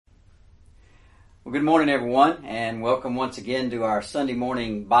Well, good morning, everyone, and welcome once again to our Sunday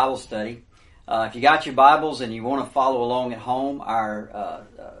morning Bible study. If you got your Bibles and you want to follow along at home, our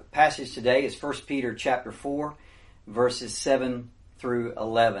passage today is 1 Peter chapter 4, verses 7 through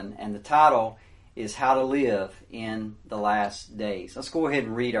 11, and the title is How to Live in the Last Days. Let's go ahead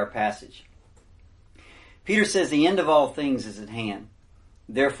and read our passage. Peter says, "The end of all things is at hand.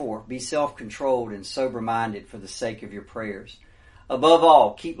 Therefore, be self-controlled and sober-minded for the sake of your prayers. Above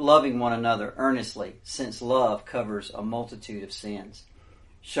all, keep loving one another earnestly, since love covers a multitude of sins.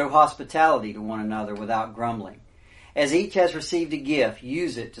 Show hospitality to one another without grumbling. As each has received a gift,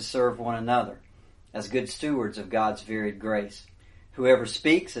 use it to serve one another, as good stewards of God's varied grace. Whoever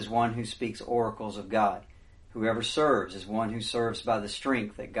speaks is one who speaks oracles of God. Whoever serves is one who serves by the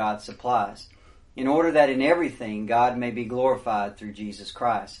strength that God supplies, in order that in everything God may be glorified through Jesus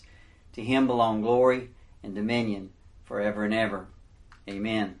Christ. To him belong glory and dominion forever and ever.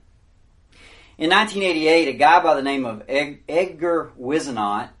 Amen." In 1988, a guy by the name of Edgar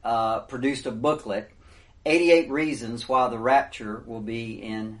Whisenant produced a booklet, 88 Reasons Why the Rapture Will Be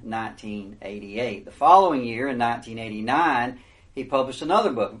in 1988. The following year, in 1989, he published another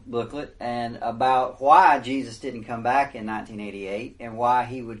booklet and about why Jesus didn't come back in 1988 and why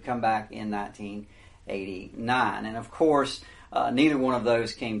he would come back in 1989. And of course, neither one of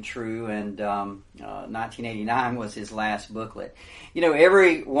those came true, and 1989 was his last booklet. You know,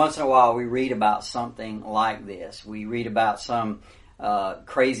 every once in a while we read about something like this. We read about some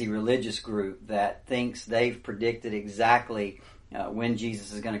crazy religious group that thinks they've predicted exactly when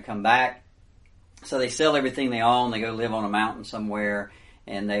Jesus is going to come back. So they sell everything they own, they go live on a mountain somewhere,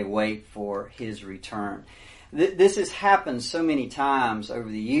 and they wait for his return. This has happened so many times over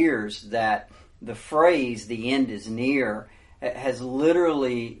the years that the phrase, "the end is near," has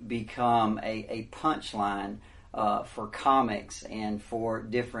literally become a punchline for comics and for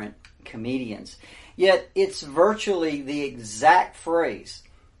different comedians. Yet it's virtually the exact phrase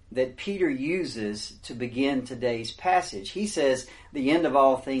that Peter uses to begin today's passage. He says, "The end of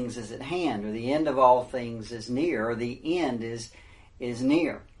all things is at hand," or "the end of all things is near," or "the end is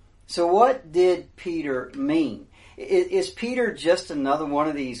near." So what did Peter mean? Is Peter just another one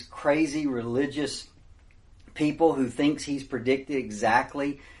of these crazy religious people who thinks he's predicted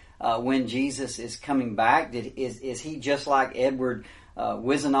exactly when Jesus is coming back? Is he just like Edward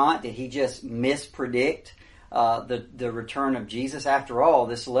Whisenant? Did he just mispredict the return of Jesus? After all,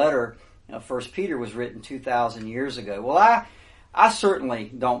 this letter, 1 Peter, was written 2,000 years ago. Well, I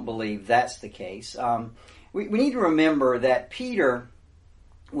certainly don't believe that's the case. We need to remember that Peter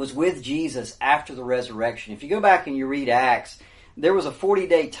was with Jesus after the resurrection. If you go back and you read Acts, there was a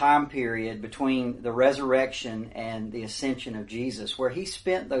 40-day time period between the resurrection and the ascension of Jesus where he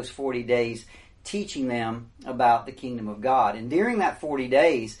spent those 40 days teaching them about the kingdom of God. And during that 40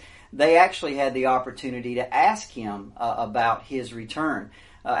 days, they actually had the opportunity to ask him about his return.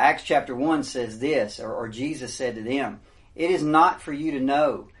 Acts chapter 1 says this, or Jesus said to them, "It is not for you to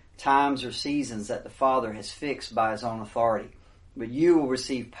know times or seasons that the Father has fixed by his own authority, but you will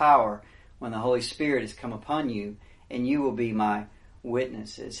receive power when the Holy Spirit has come upon you, and you will be my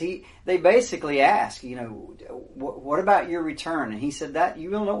witnesses." They basically asked, what about your return? And he said that you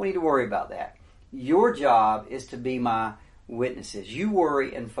don't need to worry about that. Your job is to be my witnesses. You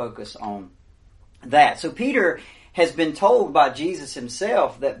worry and focus on that. So Peter has been told by Jesus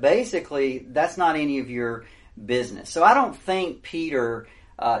himself that basically that's not any of your business. So I don't think Peter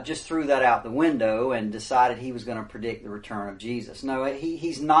just threw that out the window and decided he was going to predict the return of Jesus. No,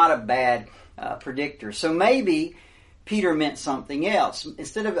 he's not a bad predictor. So maybe Peter meant something else.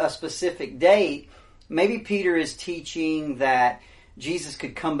 Instead of a specific date, maybe Peter is teaching that Jesus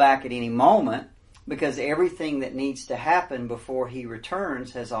could come back at any moment because everything that needs to happen before he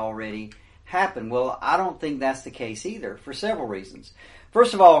returns has already happened. Well, I don't think that's the case either, for several reasons.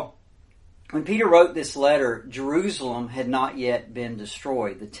 First of all, when Peter wrote this letter, Jerusalem had not yet been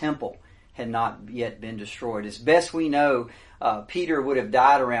destroyed. The temple had not yet been destroyed. As best we know, Peter would have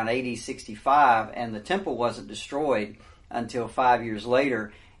died around AD 65, and the temple wasn't destroyed until 5 years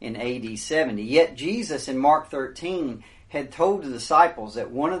later in AD 70. Yet Jesus in Mark 13 had told the disciples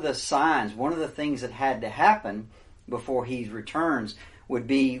that one of the signs, one of the things that had to happen before he returns would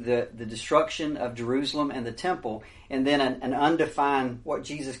be the destruction of Jerusalem and the temple, and then an undefined, what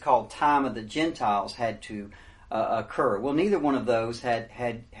Jesus called time of the Gentiles had to occur. Well, neither one of those had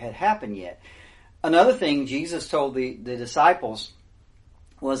happened yet. Another thing Jesus told the disciples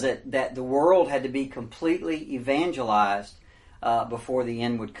was that the world had to be completely evangelized before the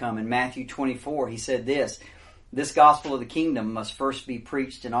end would come. In Matthew 24, he said this gospel of the kingdom must first be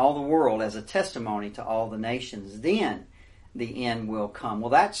preached in all the world as a testimony to all the nations. Then the end will come. Well,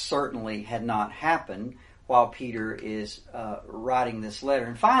 that certainly had not happened while Peter is writing this letter.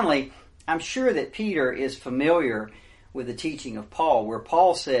 And finally, I'm sure that Peter is familiar with the teaching of Paul, where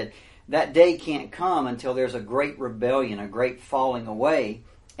Paul said that day can't come until there's a great rebellion, a great falling away,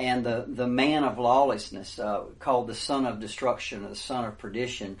 and the man of lawlessness, called the son of destruction or the son of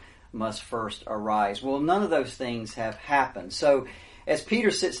perdition, must first arise. Well, none of those things have happened. So as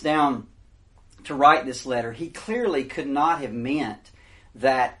Peter sits down to write this letter, he clearly could not have meant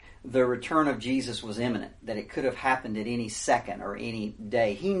that the return of Jesus was imminent, that it could have happened at any second or any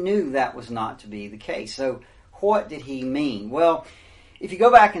day. He knew that was not to be the case. So what did he mean? Well, if you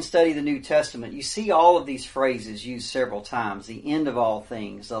go back and study the New Testament, you see all of these phrases used several times. The end of all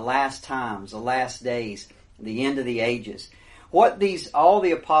things, the last times, the last days, the end of the ages. What all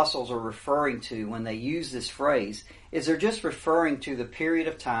the apostles are referring to when they use this phrase is they're just referring to the period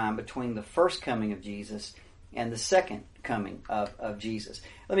of time between the first coming of Jesus and the second coming of Jesus.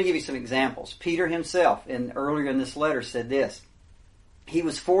 Let me give you some examples. Peter himself, earlier in this letter, said this: he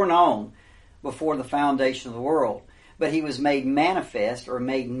was foreknown before the foundation of the world, but he was made manifest or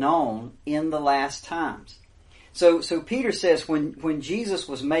made known in the last times. So Peter says when Jesus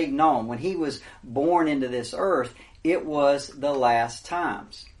was made known, when he was born into this earth, it was the last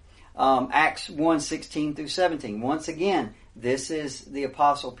times. Acts 1:16 through 17. Once again, this is the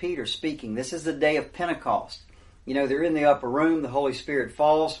Apostle Peter speaking. This is the day of Pentecost. You know, they're in the upper room, the Holy Spirit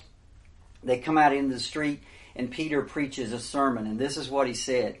falls, they come out into the street, and Peter preaches a sermon, and this is what he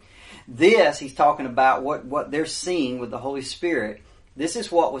said. This, he's talking about what they're seeing with the Holy Spirit. This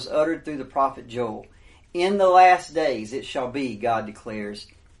is what was uttered through the prophet Joel. In the last days it shall be, God declares,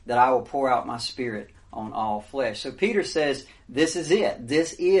 that I will pour out my Spirit on all flesh. So Peter says, this is it.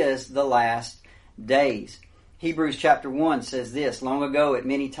 This is the last days. Hebrews chapter 1 says this: long ago, at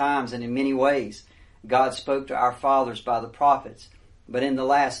many times and in many ways, God spoke to our fathers by the prophets, but in the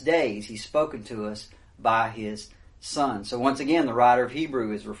last days He's spoken to us by His Son. So once again, the writer of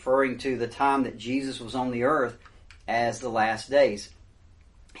Hebrew is referring to the time that Jesus was on the earth as the last days.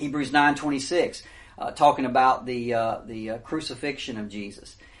 Hebrews 9:26, talking about the crucifixion of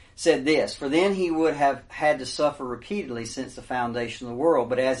Jesus, said this: for then He would have had to suffer repeatedly since the foundation of the world,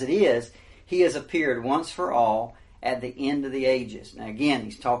 but as it is, He has appeared once for all at the end of the ages. Now again,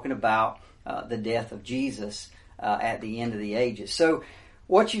 he's talking about the death of Jesus at the end of the ages. So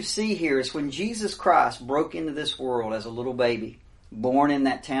what you see here is when Jesus Christ broke into this world as a little baby, born in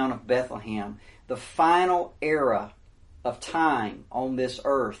that town of Bethlehem, the final era of time on this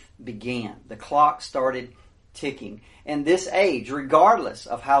earth began. The clock started ticking. And this age, regardless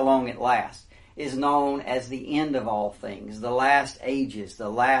of how long it lasts, is known as the end of all things, the last ages, the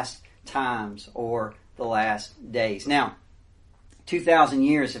last times, or the last days. Now, 2,000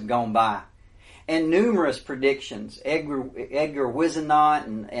 years have gone by, and numerous predictions, Edgar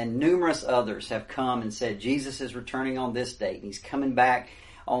Whisenant and numerous others have come and said Jesus is returning on this date, and He's coming back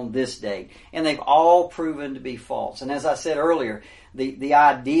on this date. And they've all proven to be false. And as I said earlier, the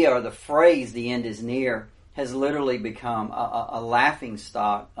idea or the phrase, the end is near, has literally become a laughing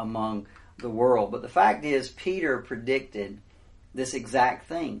stock among the world. But the fact is, Peter predicted this exact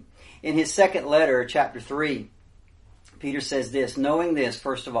thing. In his second letter, chapter 3, Peter says this: knowing this,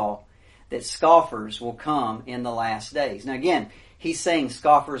 first of all, that scoffers will come in the last days. Now again, he's saying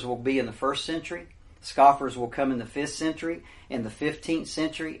scoffers will be in the 1st century, scoffers will come in the 5th century, in the 15th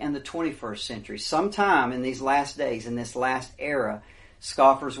century, and the 21st century. Sometime in these last days, in this last era,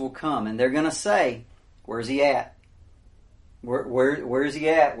 scoffers will come, and they're going to say, where's He at? Where is He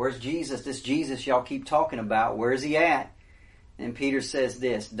at? Where's Jesus? This Jesus y'all keep talking about, where's He at? And Peter says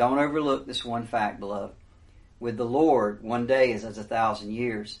this: don't overlook this one fact, beloved. With the Lord, one day is as 1,000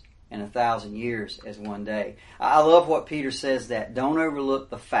 years, and 1,000 years as one day. I love what Peter says, that don't overlook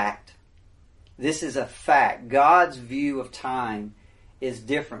the fact. This is a fact. God's view of time is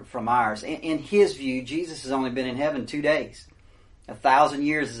different from ours. In His view, Jesus has only been in heaven 2 days. 1,000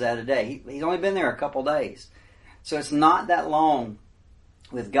 years is at a day. He's only been there a couple days. So it's not that long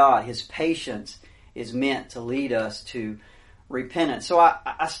with God. His patience is meant to lead us to repentance. So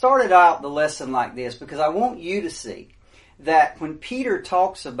I started out the lesson like this because I want you to see that when Peter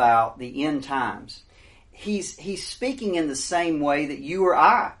talks about the end times, he's speaking in the same way that you or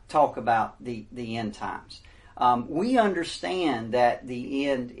I talk about the end times. We understand that the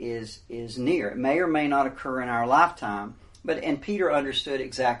end is near. It may or may not occur in our lifetime, and Peter understood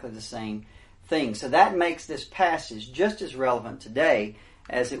exactly the same thing. So that makes this passage just as relevant today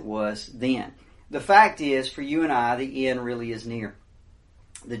as it was then. The fact is, for you and I, the end really is near.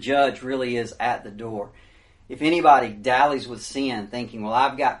 The judge really is at the door. If anybody dallies with sin, thinking, well,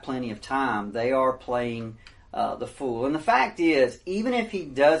 I've got plenty of time, they are playing the fool. And the fact is, even if he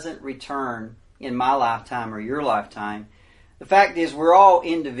doesn't return in my lifetime or your lifetime, the fact is we're all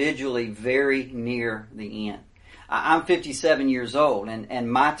individually very near the end. I'm 57 years old,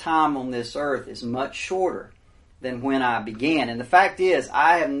 and my time on this earth is much shorter than when I began. And the fact is,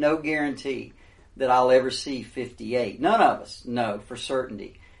 I have no guarantee that I'll ever see 58. None of us know for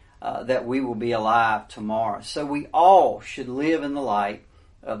certainty that we will be alive tomorrow. So we all should live in the light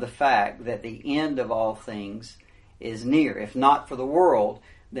of the fact that the end of all things is near. If not for the world,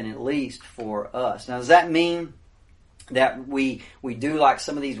 then at least for us. Now, does that mean that we do like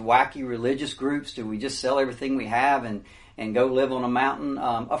some of these wacky religious groups? Do we just sell everything we have and go live on a mountain?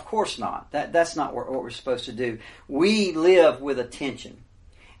 Of course not. That's not what we're supposed to do. We live with a tension.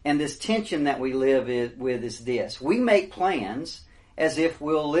 And this tension that we live with is this. We make plans as if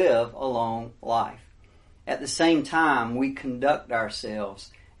we'll live a long life. At the same time, we conduct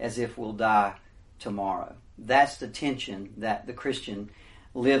ourselves as if we'll die tomorrow. That's the tension that the Christian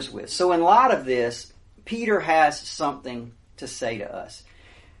lives with. So in light of this, Peter has something to say to us.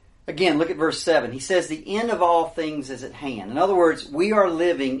 Again, look at verse 7. He says, the end of all things is at hand. In other words, we are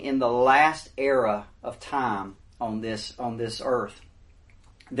living in the last era of time on this earth.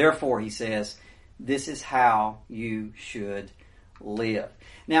 Therefore, he says, this is how you should live.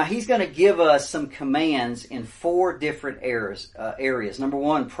 Now, he's going to give us some commands in 4 different areas. Number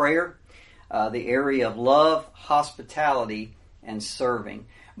 1, prayer, the area of love, hospitality, and serving.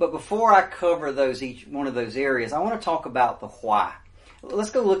 But before I cover each one of those areas, I want to talk about the why.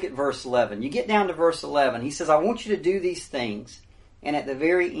 Let's go look at verse 11. You get down to verse 11. He says, I want you to do these things. And at the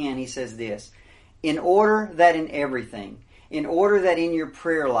very end, he says this, in order that in everything, in order that in your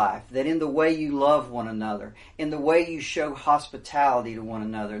prayer life, that in the way you love one another, in the way you show hospitality to one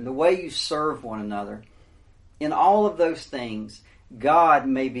another, in the way you serve one another, in all of those things, God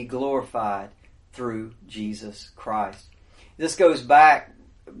may be glorified through Jesus Christ. This goes back,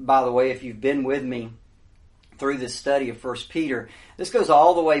 by the way, if you've been with me through this study of 1 Peter, this goes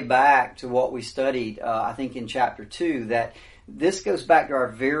all the way back to what we studied, I think in chapter 2, that this goes back to our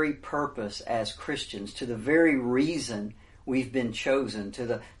very purpose as Christians, to the very reason we've been chosen, to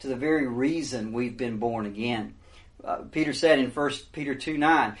the very reason we've been born again. Peter said in 1 Peter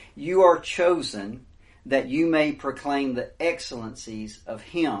 2:9, you are chosen that you may proclaim the excellencies of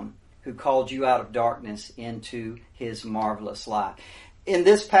Him who called you out of darkness into His marvelous light. In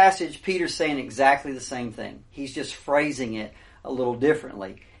this passage, Peter's saying exactly the same thing. He's just phrasing it a little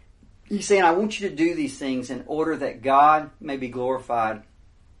differently. He's saying, I want you to do these things in order that God may be glorified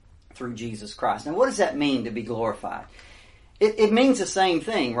through Jesus Christ. Now, what does that mean, to be glorified? It means the same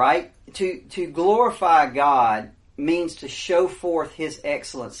thing, right? To glorify God means to show forth His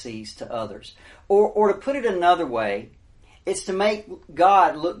excellencies to others. Or to put it another way, it's to make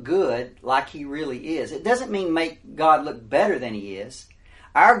God look good like He really is. It doesn't mean make God look better than He is.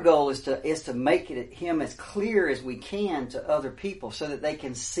 Our goal is to make Him as clear as we can to other people so that they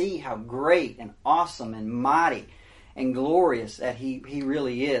can see how great and awesome and mighty and glorious that He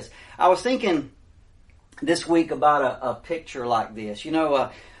really is. I was thinking this week about a picture like this. You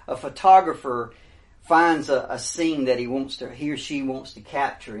know, a photographer finds a scene that he or she wants to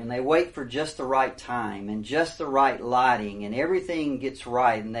capture, and they wait for just the right time and just the right lighting, and everything gets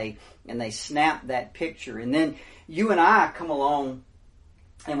right, and they snap that picture. And then you and I come along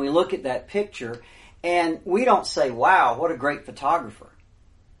and we look at that picture, and we don't say, wow, what a great photographer.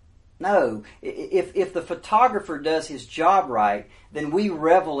 No, if the photographer does his job right, then we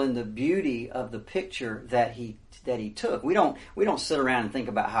revel in the beauty of the picture that he took. We don't sit around and think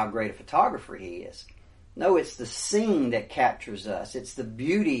about how great a photographer he is. No, it's the scene that captures us. It's the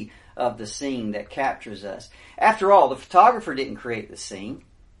beauty of the scene that captures us. After all, the photographer didn't create the scene.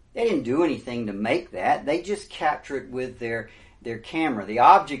 They didn't do anything to make that. They just capture it with their camera. The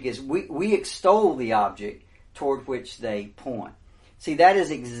object is, we extol the object toward which they point. See, that is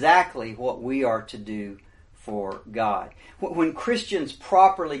exactly what we are to do for God. When Christians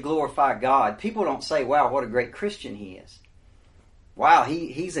properly glorify God, people don't say, wow, what a great Christian he is. Wow,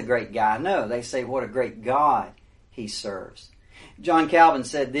 he's a great guy. No, they say, what a great God he serves. John Calvin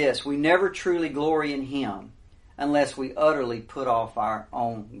said this, we never truly glory in Him unless we utterly put off our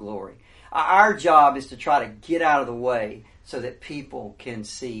own glory. Our job is to try to get out of the way so that people can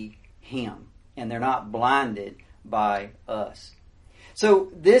see Him and they're not blinded by us.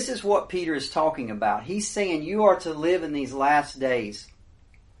 So this is what Peter is talking about. He's saying you are to live in these last days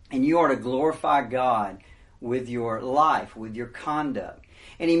and you are to glorify God with your life, with your conduct.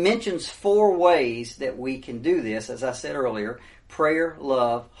 And he mentions 4 ways that we can do this, as I said earlier: prayer,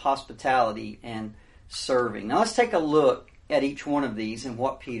 love, hospitality, and serving. Now let's take a look at each one of these and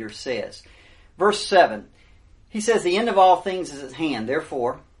what Peter says. Verse 7, He says, the end of all things is at hand.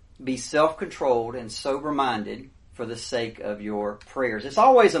 Therefore, be self-controlled and sober-minded for the sake of your prayers. It's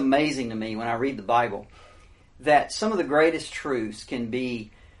always amazing to me when I read the Bible that some of the greatest truths can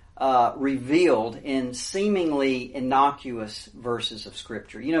be revealed in seemingly innocuous verses of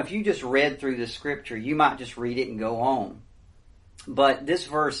Scripture. You know, if you just read through the Scripture, you might just read it and go on. But this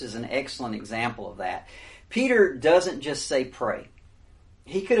verse is an excellent example of that. Peter doesn't just say pray.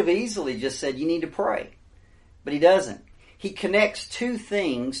 He could have easily just said you need to pray. But he doesn't. He connects two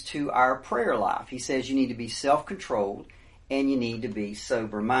things to our prayer life. He says you need to be self-controlled and you need to be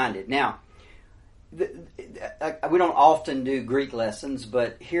sober-minded. Now, we don't often do Greek lessons,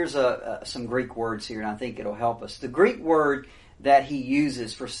 but here's some Greek words here, and I think it'll help us. The Greek word that he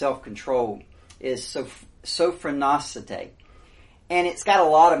uses for self-control is sophronostate. And it's got a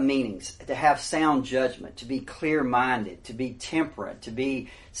lot of meanings. To have sound judgment, to be clear-minded, to be temperate, to be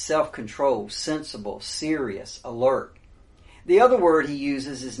self-controlled, sensible, serious, alert. The other word he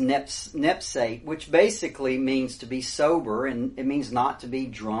uses is nepsate, which basically means to be sober, and it means not to be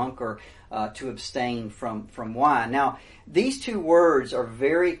drunk or to abstain from wine. Now, these two words are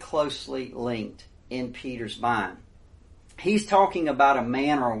very closely linked in Peter's mind. He's talking about a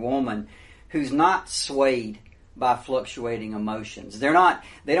man or a woman who's not swayed by fluctuating emotions. They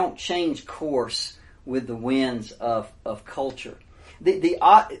don't change course with the winds of culture.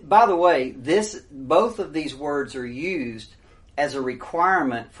 By the way, both of these words are used as a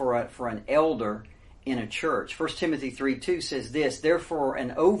requirement for an elder in a church. 1 Timothy 3:2 says this, therefore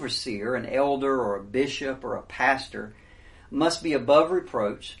an overseer, an elder or a bishop or a pastor must be above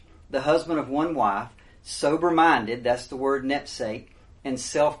reproach, the husband of one wife, sober-minded, that's the word nepsate, and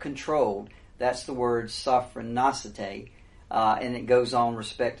self-controlled, that's the word sophronostate, and it goes on,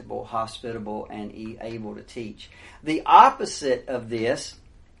 respectable, hospitable, and able to teach. The opposite of this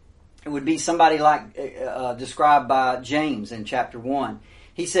would be somebody like described by James in chapter 1.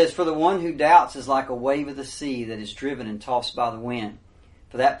 He says, for the one who doubts is like a wave of the sea that is driven and tossed by the wind.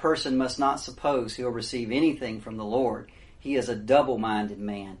 For that person must not suppose he'll receive anything from the Lord. He is a double-minded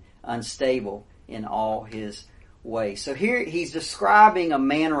man, unstable in all his ways. So here he's describing a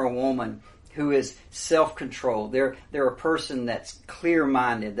man or a woman who is self-controlled. They're a person that's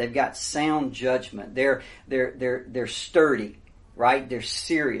clear-minded. They've got sound judgment. They're sturdy. Right? They're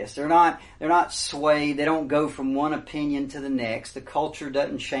serious. They're not swayed. They don't go from one opinion to the next. The culture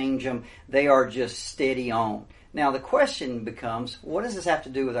doesn't change them. They are just steady on. Now the question becomes, what does this have to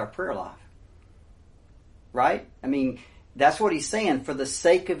do with our prayer life? Right? I mean, that's what he's saying. For the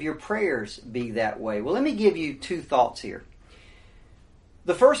sake of your prayers, be that way. Well, let me give you two thoughts here.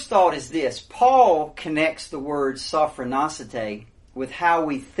 The first thought is this. Paul connects the word sophronostate with how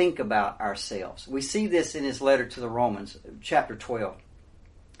we think about ourselves. We see this in his letter to the Romans, chapter 12.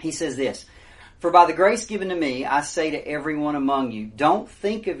 He says this, for by the grace given to me, I say to everyone among you, don't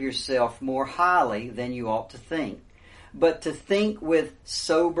think of yourself more highly than you ought to think, but to think with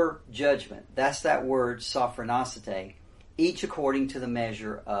sober judgment. That's that word, sophronostate, each according to the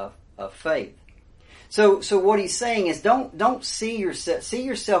measure of faith. So what he's saying is don't see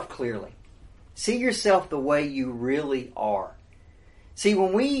yourself clearly. See yourself the way you really are. See,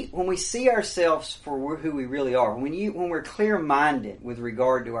 when we see ourselves for who we really are, when we're clear-minded with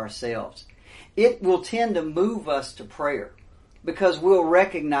regard to ourselves, it will tend to move us to prayer because we'll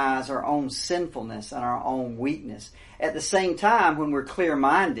recognize our own sinfulness and our own weakness. At the same time, when we're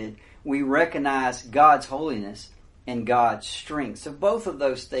clear-minded, we recognize God's holiness and God's strength. So both of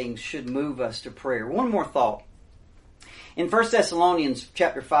those things should move us to prayer. One more thought. In 1 Thessalonians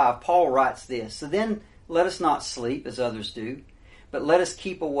chapter 5, Paul writes this, so then let us not sleep as others do, but let us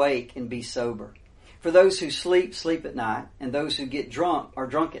keep awake and be sober. For those who sleep, sleep at night, and those who get drunk are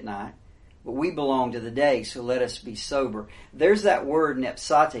drunk at night. But we belong to the day, so let us be sober. There's that word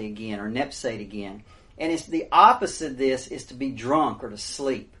nepsate again, or nepsate again. And it's the opposite of this is to be drunk or to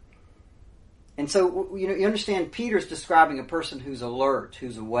sleep. And so, you understand, Peter's describing a person who's alert,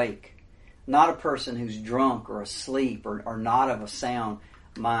 who's awake, not a person who's drunk or asleep or not of a sound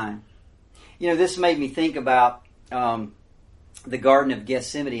mind. This made me think about the Garden of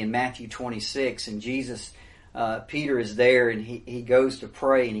Gethsemane in Matthew 26, and Peter is there, and he goes to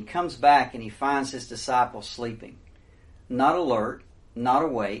pray, and he comes back, and he finds his disciples sleeping, not alert, not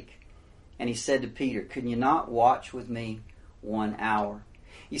awake, and he said to Peter, "Can you not watch with me 1 hour?"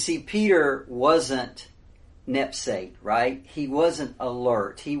 You see, Peter wasn't nepsate, right? He wasn't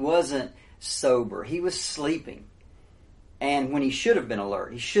alert. He wasn't sober. He was sleeping. And when he should have been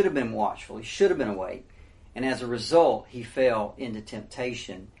alert, he should have been watchful, he should have been awake. And as a result, he fell into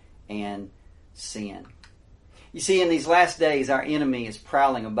temptation and sin. You see, in these last days, our enemy is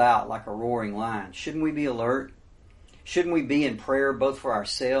prowling about like a roaring lion. Shouldn't we be alert? Shouldn't we be in prayer both for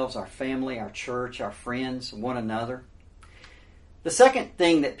ourselves, our family, our church, our friends, one another? The second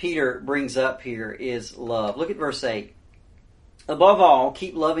thing that Peter brings up here is love. Look at verse 8. Above all,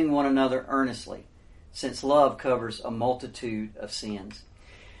 keep loving one another earnestly, since love covers a multitude of sins.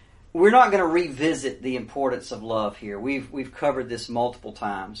 We're not going to revisit the importance of love here. We've covered this multiple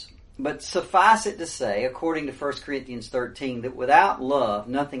times. But suffice it to say, according to 1 Corinthians 13, that without love,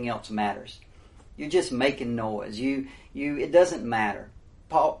 nothing else matters. You're just making noise. It doesn't matter.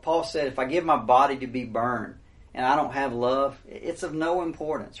 Paul said, if I give my body to be burned and I don't have love, it's of no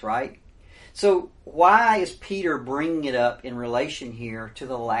importance, right? So why is Peter bringing it up in relation here to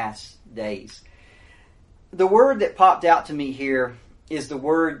the last days? The word that popped out to me here is the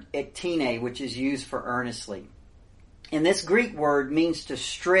word ektine, which is used for earnestly. And this Greek word means to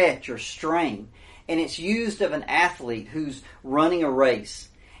stretch or strain. And it's used of an athlete who's running a race.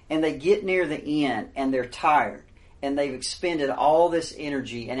 And they get near the end and they're tired. And they've expended all this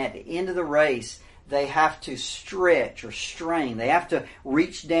energy. And at the end of the race, they have to stretch or strain. They have to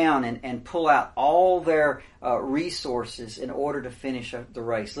reach down and pull out all their resources in order to finish the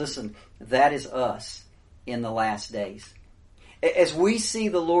race. Listen, that is us in the last days. As we see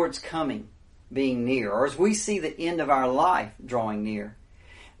the Lord's coming being near, or as we see the end of our life drawing near,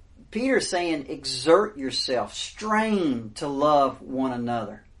 Peter's saying, exert yourself, strain to love one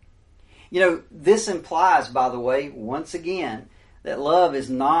another. You know, this implies, by the way, once again, that love is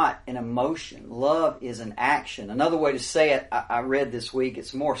not an emotion. Love is an action. Another way to say it, I read this week,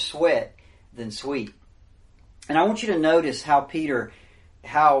 it's more sweat than sweet. And I want you to notice how Peter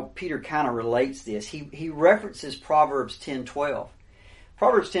kind of relates this. He references Proverbs 10:12.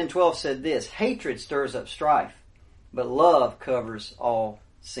 Proverbs 10:12 said this, hatred stirs up strife, but love covers all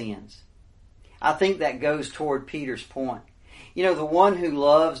sins. I think that goes toward Peter's point. You know, the one who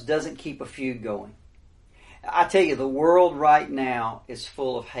loves doesn't keep a feud going. I tell you, the world right now is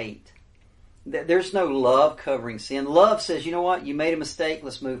full of hate. There's no love covering sin. Love says, you know what, you made a mistake,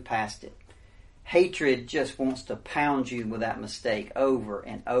 let's move past it. Hatred just wants to pound you with that mistake over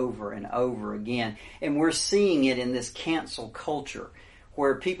and over and over again. And we're seeing it in this cancel culture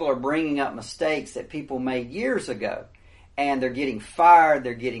where people are bringing up mistakes that people made years ago. And they're getting fired,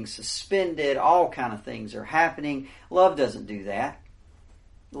 they're getting suspended, all kind of things are happening. Love doesn't do that.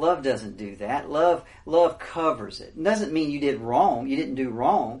 Love doesn't do that. Love covers it. It doesn't mean you did wrong, you didn't do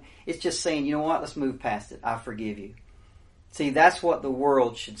wrong. It's just saying, you know what, let's move past it. I forgive you. See, that's what the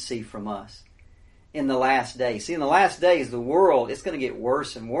world should see from us in the last days. See, in the last days, the world, it's going to get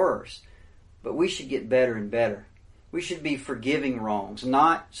worse and worse. But we should get better and better. We should be forgiving wrongs,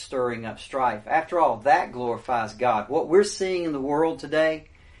 not stirring up strife. After all, that glorifies God. What we're seeing in the world today,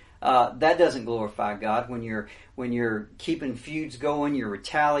 that doesn't glorify God. When you're keeping feuds going, you're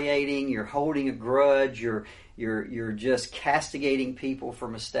retaliating, you're holding a grudge, you're just castigating people for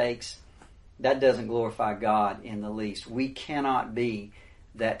mistakes. That doesn't glorify God in the least. We cannot be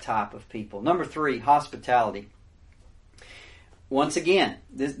that type of people. Number 3, hospitality. Once again,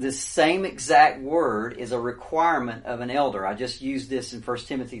 this same exact word is a requirement of an elder. I just used this in 1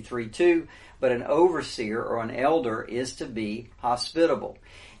 Timothy 3:2, but an overseer or an elder is to be hospitable.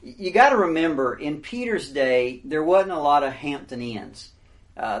 You got to remember, in Peter's day, there wasn't a lot of Hampton Inns.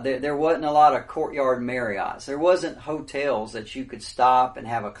 There wasn't a lot of Courtyard Marriotts. There wasn't hotels that you could stop and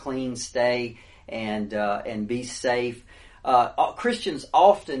have a clean stay and be safe. Christians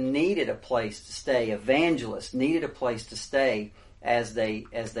often needed a place to stay. Evangelists needed a place to stay as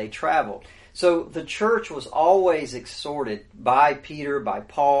they traveled. So the church was always exhorted by Peter, by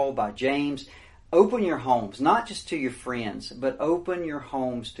Paul, by James, open your homes, not just to your friends, but open your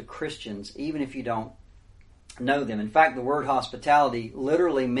homes to Christians, even if you don't know them. In fact, the word hospitality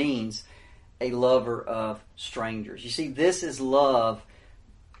literally means a lover of strangers. You see, this is love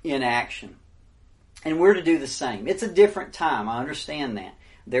in action. And we're to do the same. It's a different time. I understand that.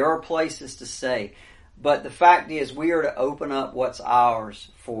 There are places to stay. But the fact is, we are to open up what's ours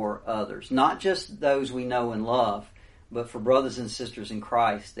for others. Not just those we know and love, but for brothers and sisters in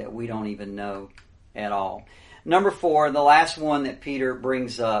Christ that we don't even know at all. Number 4, the last one that Peter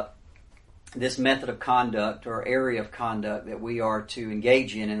brings up, this method of conduct or area of conduct that we are to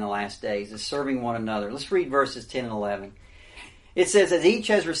engage in the last days, is serving one another. Let's read verses 10 and 11. It says, as each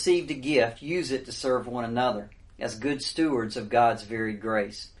has received a gift, use it to serve one another, as good stewards of God's varied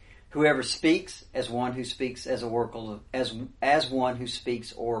grace. Whoever speaks, as one who speaks as one who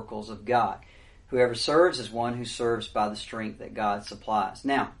speaks oracles of God. Whoever serves, as one who serves by the strength that God supplies.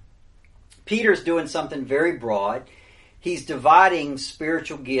 Now, Peter's doing something very broad. He's dividing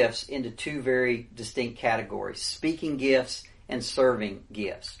spiritual gifts into 2 very distinct categories, speaking gifts and serving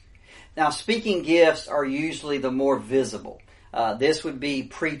gifts. Now, speaking gifts are usually the more visible. This would be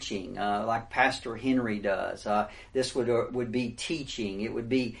preaching, like Pastor Henry does. This would be teaching. It would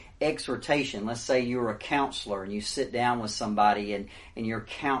be exhortation. Let's say you're a counselor and you sit down with somebody and you're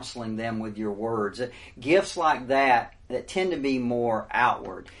counseling them with your words. Gifts like that tend to be more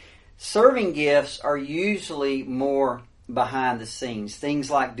outward. Serving gifts are usually more behind the scenes. Things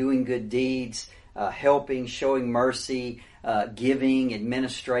like doing good deeds, helping, showing mercy, giving,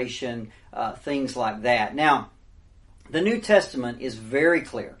 administration, things like that. Now, the New Testament is very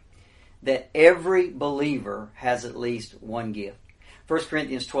clear that every believer has at least one gift. 1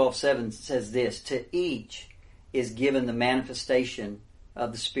 Corinthians 12:7 says this, "To each is given the manifestation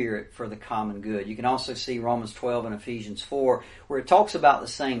of the Spirit for the common good." You can also see Romans 12 and Ephesians 4, where it talks about the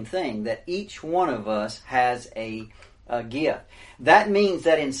same thing, that each one of us has a gift. That means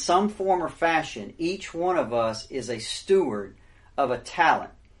that in some form or fashion, each one of us is a steward of a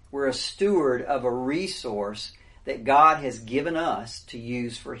talent. We're a steward of a resource that God has given us to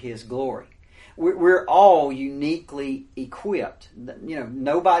use for His glory. We're all uniquely equipped.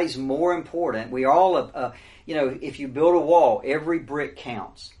 Nobody's more important. We all, if you build a wall, every brick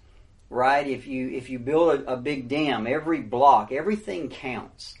counts, right? If you build a big dam, every block, everything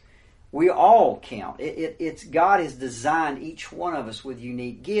counts. We all count. It's God has designed each one of us with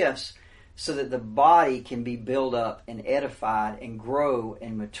unique gifts so that the body can be built up and edified and grow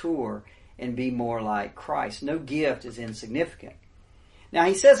and mature and be more like Christ. No gift is insignificant. Now,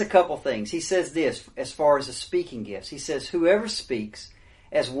 he says a couple things. He says this as far as the speaking gifts. He says, "Whoever speaks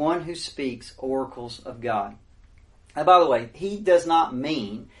as one who speaks oracles of God." Now, by the way, he does not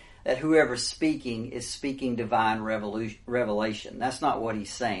mean that whoever's speaking is speaking divine revelation. That's not what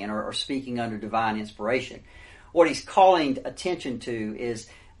he's saying, or speaking under divine inspiration. What he's calling attention to is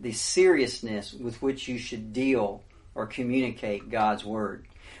the seriousness with which you should deal or communicate God's Word.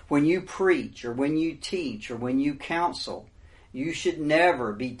 When you preach, or when you teach, or when you counsel, you should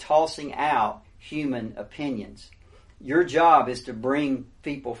never be tossing out human opinions. Your job is to bring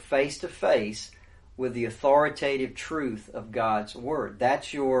people face to face with the authoritative truth of God's Word.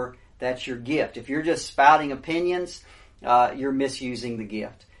 That's your gift. If you're just spouting opinions, you're misusing the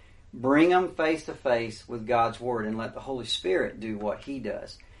gift. Bring them face to face with God's Word and let the Holy Spirit do what He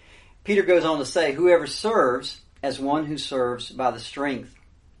does. Peter goes on to say, "Whoever serves as one who serves by the strength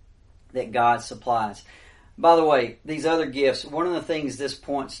that God supplies." By the way, these other gifts, one of the things this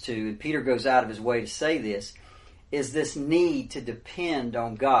points to, and Peter goes out of his way to say this, is this need to depend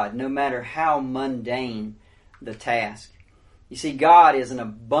on God, no matter how mundane the task. You see, God is an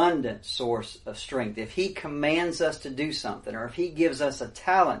abundant source of strength. If He commands us to do something, or if He gives us a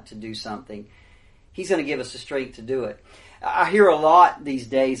talent to do something, He's going to give us the strength to do it. I hear a lot these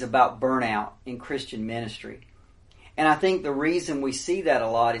days about burnout in Christian ministry. And I think the reason we see that a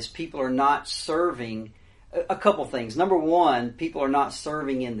lot is people are not serving a couple things. Number one, people are not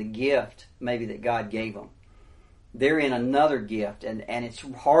serving in the gift maybe that God gave them. They're in another gift, and it's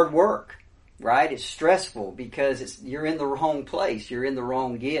hard work, right? It's stressful because you're in the wrong place. You're in the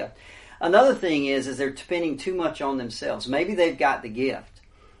wrong gift. Another thing is they're depending too much on themselves. Maybe they've got the gift,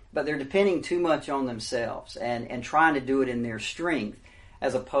 but they're depending too much on themselves and trying to do it in their strength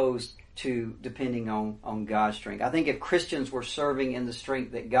as opposed to depending on God's strength. I think if Christians were serving in the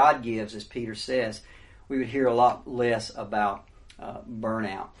strength that God gives, as Peter says, we would hear a lot less about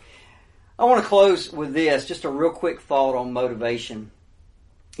burnout. I want to close with this, just a real quick thought on motivation.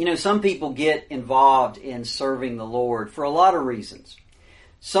 You know, some people get involved in serving the Lord for a lot of reasons.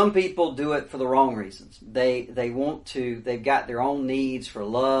 Some people do it for the wrong reasons. They want to, they've got their own needs for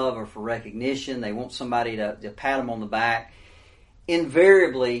love or for recognition. They want somebody to pat them on the back.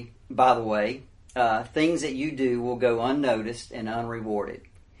 Invariably, by the way, things that you do will go unnoticed and unrewarded.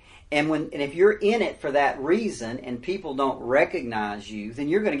 And if you're in it for that reason and people don't recognize you, then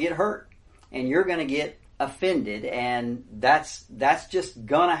you're going to get hurt and you're going to get offended, and that's just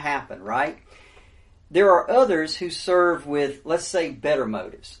going to happen, right? There are others who serve with, let's say, better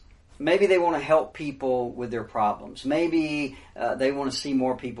motives. Maybe they want to help people with their problems. Maybe they want to see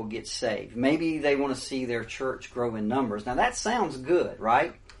more people get saved. Maybe they want to see their church grow in numbers. Now that sounds good,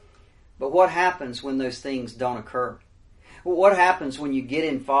 right? But what happens when those things don't occur? What happens when you get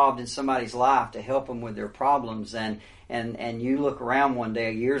involved in somebody's life to help them with their problems and you look around one day,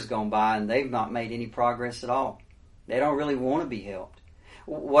 a year's gone by, and they've not made any progress at all? They don't really want to be helped.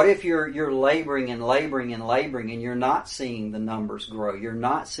 What if you're laboring and laboring and laboring and you're not seeing the numbers grow? You're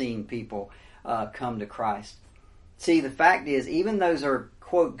not seeing people come to Christ. See, the fact is, even those are,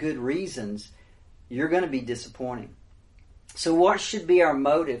 quote, good reasons, you're going to be disappointing. So what should be our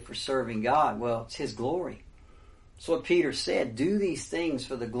motive for serving God? Well, it's His glory. That's what Peter said. Do these things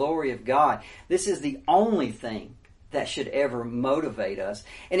for the glory of God. This is the only thing that should ever motivate us.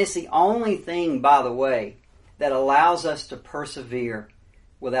 And it's the only thing, by the way, that allows us to persevere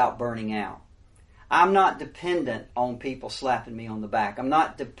without burning out. I'm not dependent on people slapping me on the back. I'm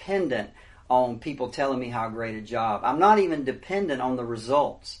not dependent on people telling me how great a job. I'm not even dependent on the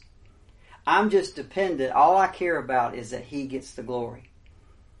results. I'm just dependent. All I care about is that He gets the glory.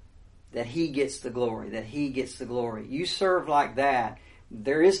 That He gets the glory. That He gets the glory. You serve like that,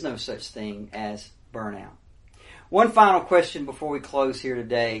 there is no such thing as burnout. One final question before we close here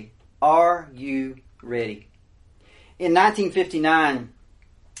today. Are you ready? In 1959,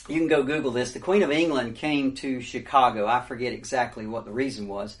 you can go Google this, the Queen of England came to Chicago. I forget exactly what the reason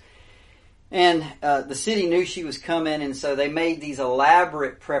was. And the city knew she was coming, and so they made these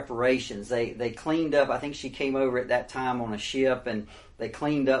elaborate preparations. They cleaned up, I think she came over at that time on a ship, and they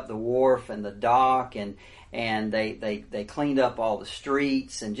cleaned up the wharf and the dock, and they cleaned up all the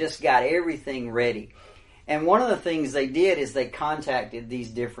streets and just got everything ready. And one of the things they did is they contacted these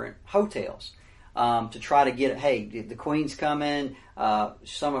different hotels to try to get, hey, the Queen's coming,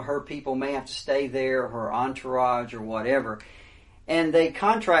 some of her people may have to stay there, her entourage or whatever. And they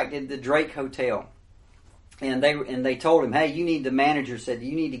contracted the Drake Hotel. And they told him, hey, the manager said,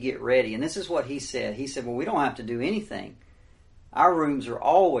 you need to get ready. And this is what he said. He said, well, we don't have to do anything. Our rooms are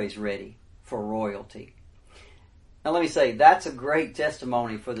always ready for royalty. Now let me say, that's a great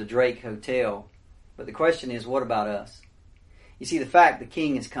testimony for the Drake Hotel. But the question is, what about us? You see, the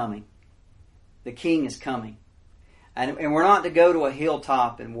King is coming. The King is coming. And we're not to go to a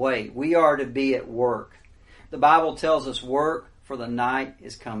hilltop and wait. We are to be at work. The Bible tells us work, for the night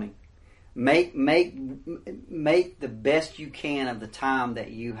is coming. Make the best you can of the time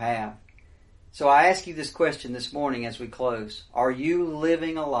that you have. So I ask you this question this morning as we close. Are you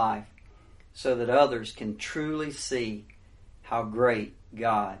living a life so that others can truly see how great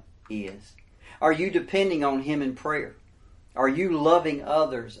God is? Are you depending on Him in prayer? Are you loving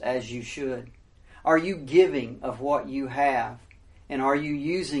others as you should? Are you giving of what you have? And are you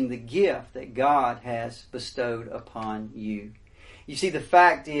using the gift that God has bestowed upon you? You see, the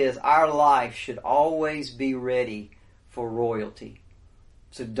fact is, our life should always be ready for royalty.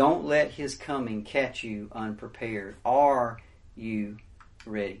 So don't let His coming catch you unprepared. Are you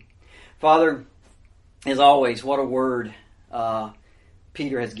ready? Father, as always, what a word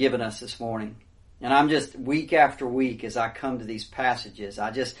Peter has given us this morning. And I'm just, week after week, as I come to these passages,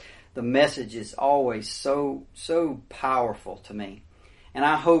 the message is always so powerful to me. And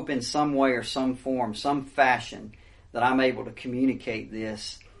I hope in some way or some form, some fashion, that I'm able to communicate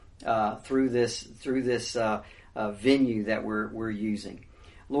this through this venue that we're using.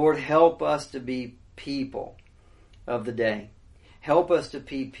 Lord, help us to be people of the day. Help us to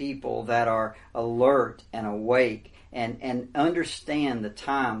be people that are alert and awake and understand the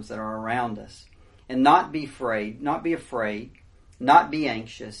times that are around us. And not be afraid, not be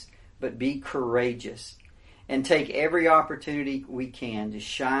anxious, but be courageous. And take every opportunity we can to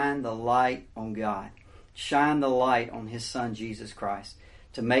shine the light on God. Shine the light on His Son, Jesus Christ,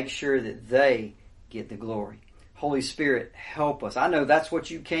 to make sure that they get the glory. Holy Spirit, help us. I know that's what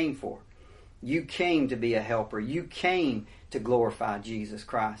you came for. You came to be a helper. You came to glorify Jesus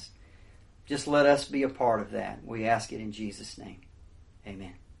Christ. Just let us be a part of that. We ask it in Jesus' name.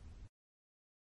 Amen.